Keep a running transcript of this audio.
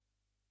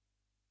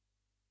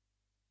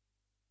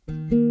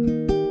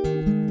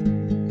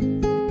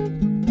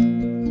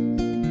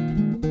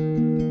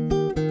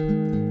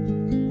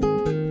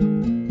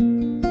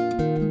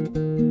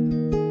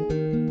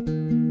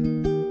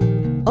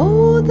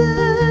Oh,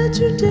 that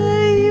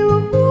today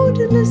you would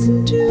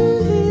listen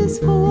to his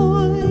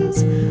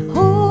voice,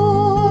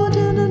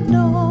 harden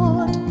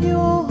not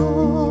your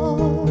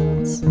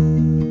hearts.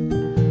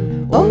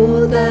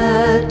 Oh,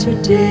 that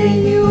today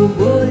you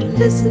would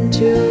listen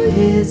to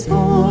his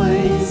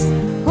voice,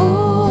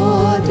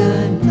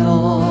 harden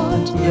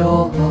not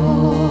your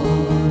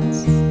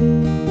hearts.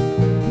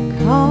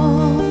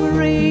 Come,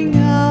 ring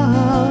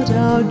out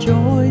our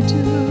joy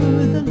to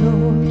the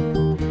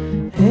Lord.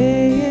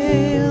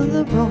 Hail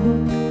the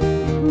rock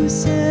who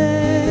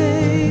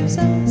saves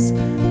us.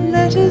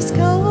 Let us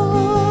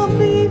come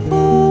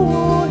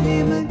before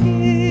him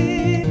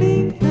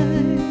giving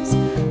thanks.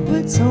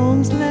 With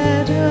songs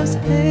let us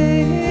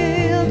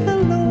hail the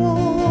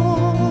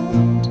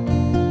Lord.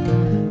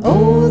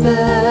 Oh,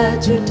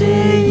 that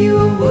today you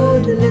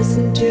would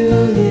listen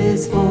to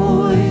his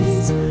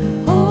voice,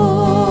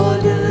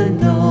 harden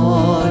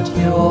not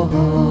your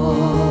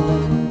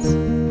hearts.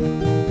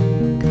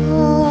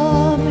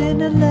 Come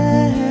in and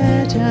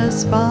let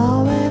us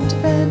bow and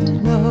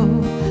bend low.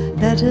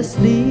 Let us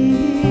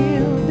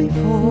kneel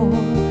before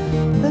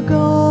the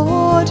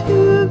God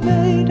who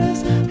made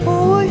us,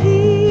 for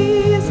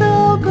he is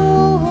our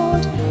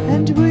God,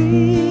 and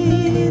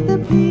we the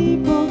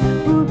people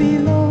who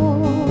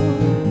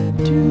belong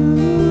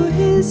to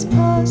his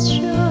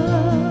pasture,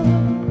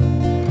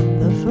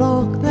 the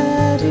flock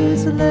that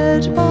is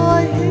led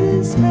by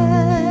his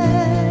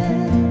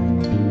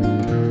hand.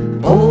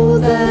 Oh,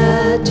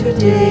 that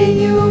today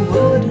you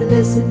would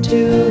listen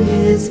to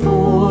his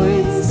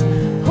voice,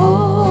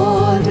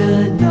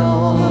 harden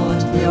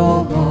not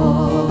your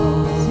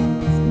hearts.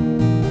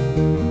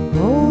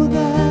 Oh,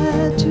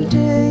 that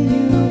today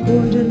you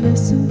would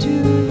listen to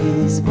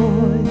his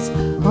voice,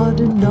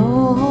 harden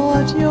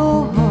not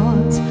your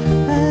hearts,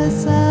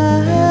 as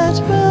at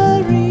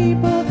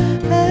Meribah,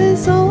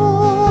 as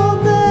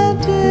on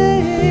that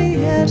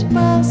day at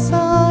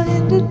Massah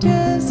in the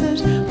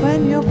desert,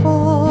 when your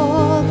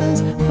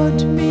fathers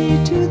put me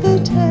to the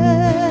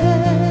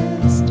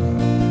test,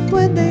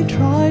 when they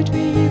tried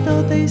me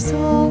though they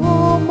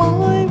saw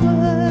my